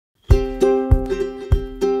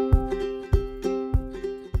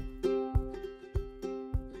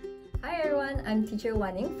I'm Teacher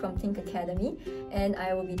Wanying from Think Academy, and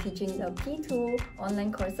I will be teaching the P2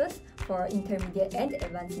 online courses for intermediate and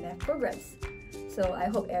advanced math programs. So I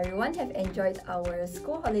hope everyone have enjoyed our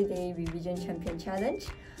School Holiday Revision Champion Challenge.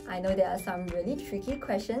 I know there are some really tricky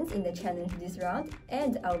questions in the challenge this round,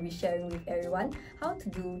 and I'll be sharing with everyone how to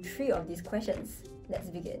do 3 of these questions. Let's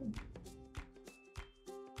begin.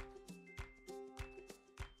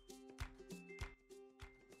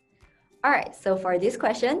 Alright, so for this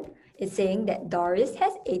question, it's saying that Doris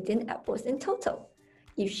has 18 apples in total.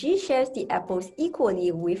 If she shares the apples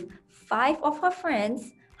equally with 5 of her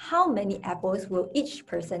friends, how many apples will each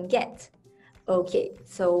person get? Okay,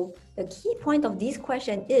 so the key point of this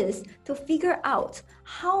question is to figure out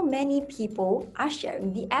how many people are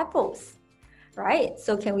sharing the apples, right?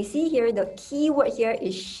 So can we see here the key word here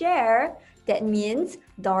is share. That means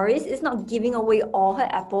Doris is not giving away all her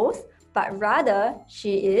apples, but rather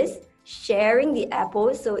she is sharing the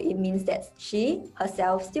apples, so it means that she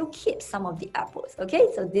herself still keeps some of the apples. Okay,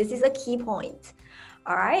 so this is a key point.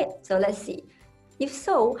 All right, so let's see. If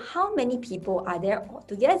so, how many people are there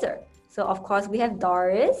altogether? So of course we have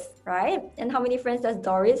Doris, right? And how many friends does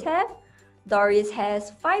Doris have? Doris has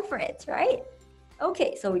 5 friends, right?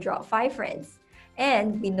 Okay, so we draw 5 friends.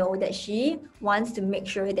 And we know that she wants to make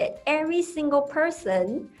sure that every single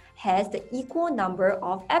person has the equal number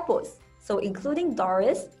of apples. So including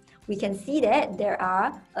Doris, we can see that there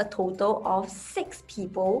are a total of 6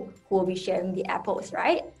 people who will be sharing the apples,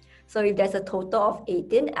 right? So if there's a total of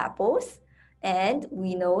 18 apples, and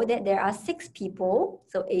we know that there are 6 people,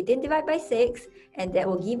 so 18 divided by 6, and that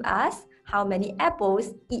will give us how many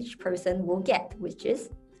apples each person will get, which is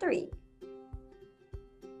 3.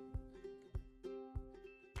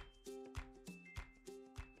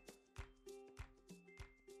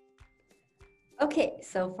 Okay,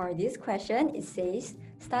 so for this question, it says,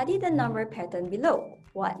 study the number pattern below.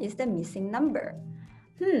 What is the missing number?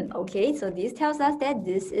 Okay, so this tells us that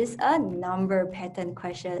this is a number pattern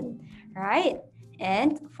question, right?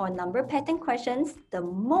 And for number pattern questions, the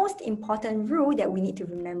most important rule that we need to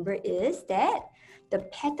remember is that the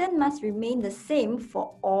pattern must remain the same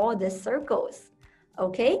for all the circles,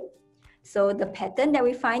 okay? So the pattern that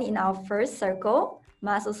we find in our first circle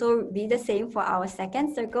must also be the same for our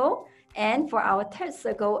second circle, and for our third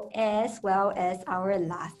circle, as well as our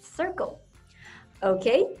last circle.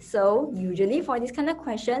 Okay, so usually for these kind of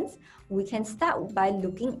questions, we can start by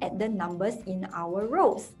looking at the numbers in our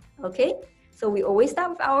rows. Okay, so we always start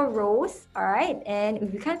with our rows, all right? And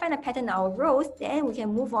if we can't find a pattern in our rows, then we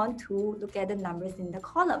can move on to look at the numbers in the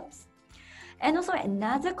columns. And also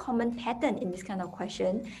another common pattern in this kind of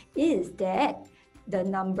question is that the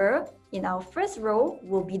number in our first row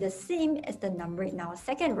will be the same as the number in our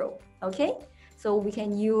second row, okay? So we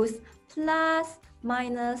can use plus,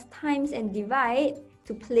 minus, times, and divide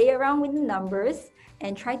to play around with the numbers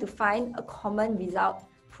and try to find a common result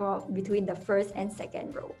between the first and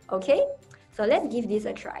second row, okay? So let's give this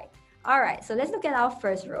a try. All right, so let's look at our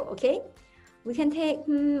first row, okay? We can take,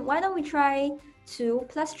 why don't we try 2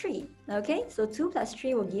 plus 3, okay? So 2 plus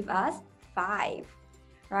 3 will give us 5.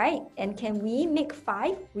 Right? And can we make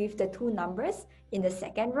 5 with the 2 numbers in the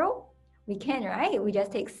second row? We can, right? We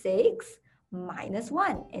just take 6 minus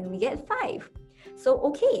 1 and we get 5. So,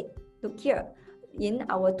 okay, look here. In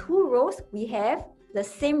our 2 rows, we have the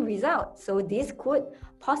same result. So this could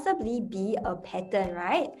possibly be a pattern,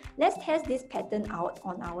 right? Let's test this pattern out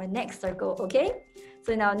on our next circle, okay?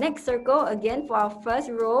 So in our next circle, again, for our first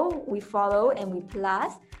row, we follow and we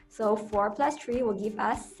plus. So 4 plus 3 will give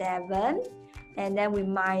us 7. And then we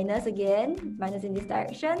minus again, minus in this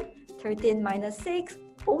direction. 13 minus 6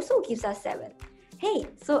 also gives us 7. Hey,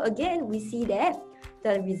 so again, we see that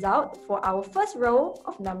the result for our first row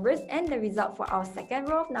of numbers and the result for our second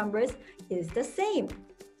row of numbers is the same.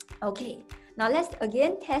 Okay, now let's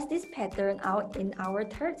again test this pattern out in our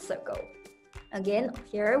third circle. Again,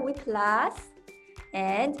 here we plus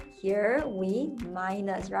and here we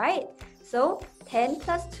minus, right? So 10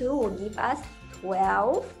 plus 2 will give us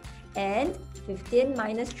 12. And 15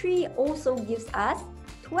 minus 3 also gives us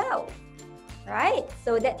 12, right?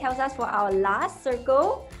 So that tells us for our last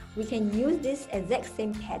circle, we can use this exact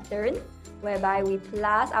same pattern whereby we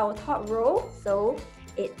plus our top row. So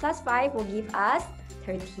 8 plus 5 will give us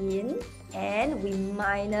 13, and we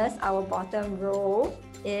minus our bottom row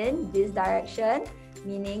in this direction,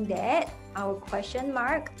 meaning that our question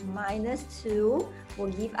mark minus 2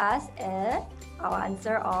 will give us our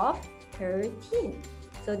answer of 13.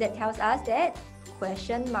 So that tells us that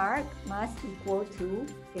question mark must equal to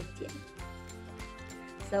 15.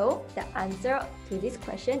 So the answer to this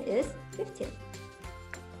question is 15.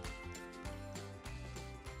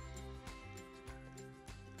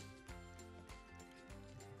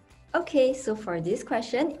 Okay, so for this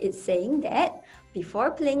question, it's saying that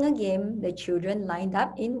before playing a game, the children lined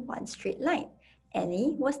up in one straight line.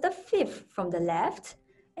 Annie was the fifth from the left,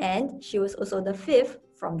 and she was also the fifth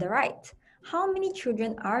from the right. How many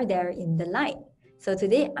children are there in the line? So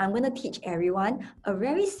today, I'm going to teach everyone a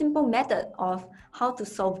very simple method of how to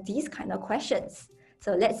solve these kind of questions.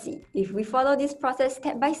 So let's see, if we follow this process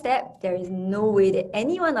step by step, there is no way that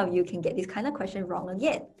any one of you can get this kind of question wrong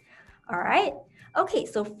again. All right? Okay,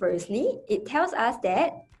 so firstly, it tells us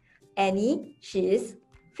that Annie, she is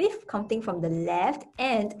fifth counting from the left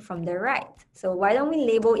and from the right. So why don't we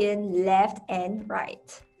label in left and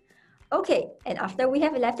right? Okay, and after we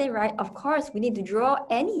have left and right, of course, we need to draw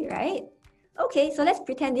Annie, right? Okay, so let's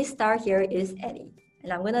pretend this star here is Annie.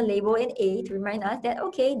 And I'm going to label in A to remind us that,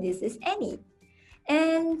 okay, this is Annie.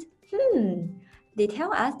 And they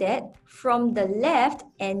tell us that from the left,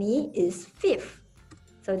 Annie is fifth.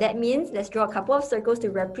 So that means let's draw a couple of circles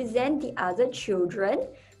to represent the other children.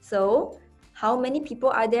 So how many people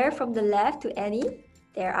are there from the left to Annie?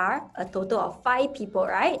 There are a total of 5 people,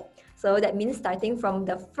 right? So that means starting from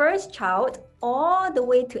the first child all the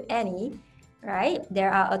way to Annie, right?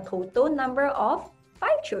 There are a total number of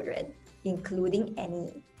 5 children, including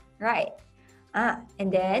Annie, right?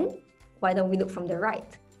 And then why don't we look from the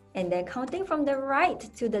right? And then counting from the right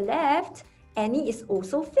to the left, Annie is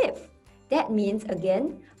also fifth. That means,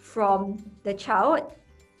 again, from the child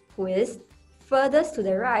who is furthest to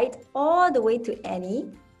the right all the way to Annie,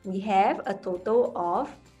 we have a total of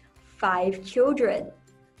 5 children.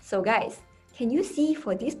 So guys, can you see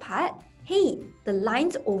for this part? Hey, the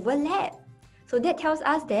lines overlap. So that tells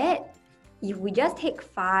us that if we just take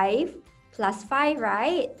 5 plus 5,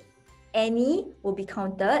 right? Annie will be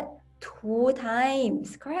counted 2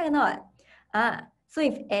 times, correct or not? So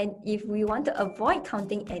if we want to avoid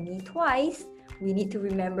counting Annie twice, we need to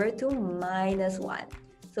remember to minus 1.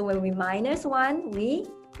 So when we minus 1, we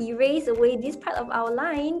erase away this part of our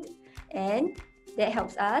line, and that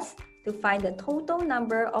helps us to find the total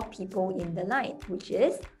number of people in the line, which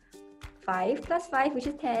is 5 plus 5, which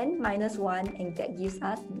is 10, minus 1, and that gives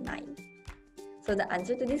us 9. So the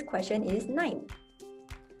answer to this question is 9.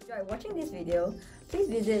 If you are watching this video, please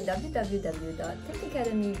visit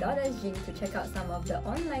www.techacademy.sg to check out some of the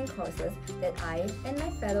online courses that I and my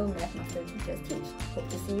fellow Math Master teachers teach. Hope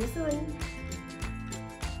to see you soon!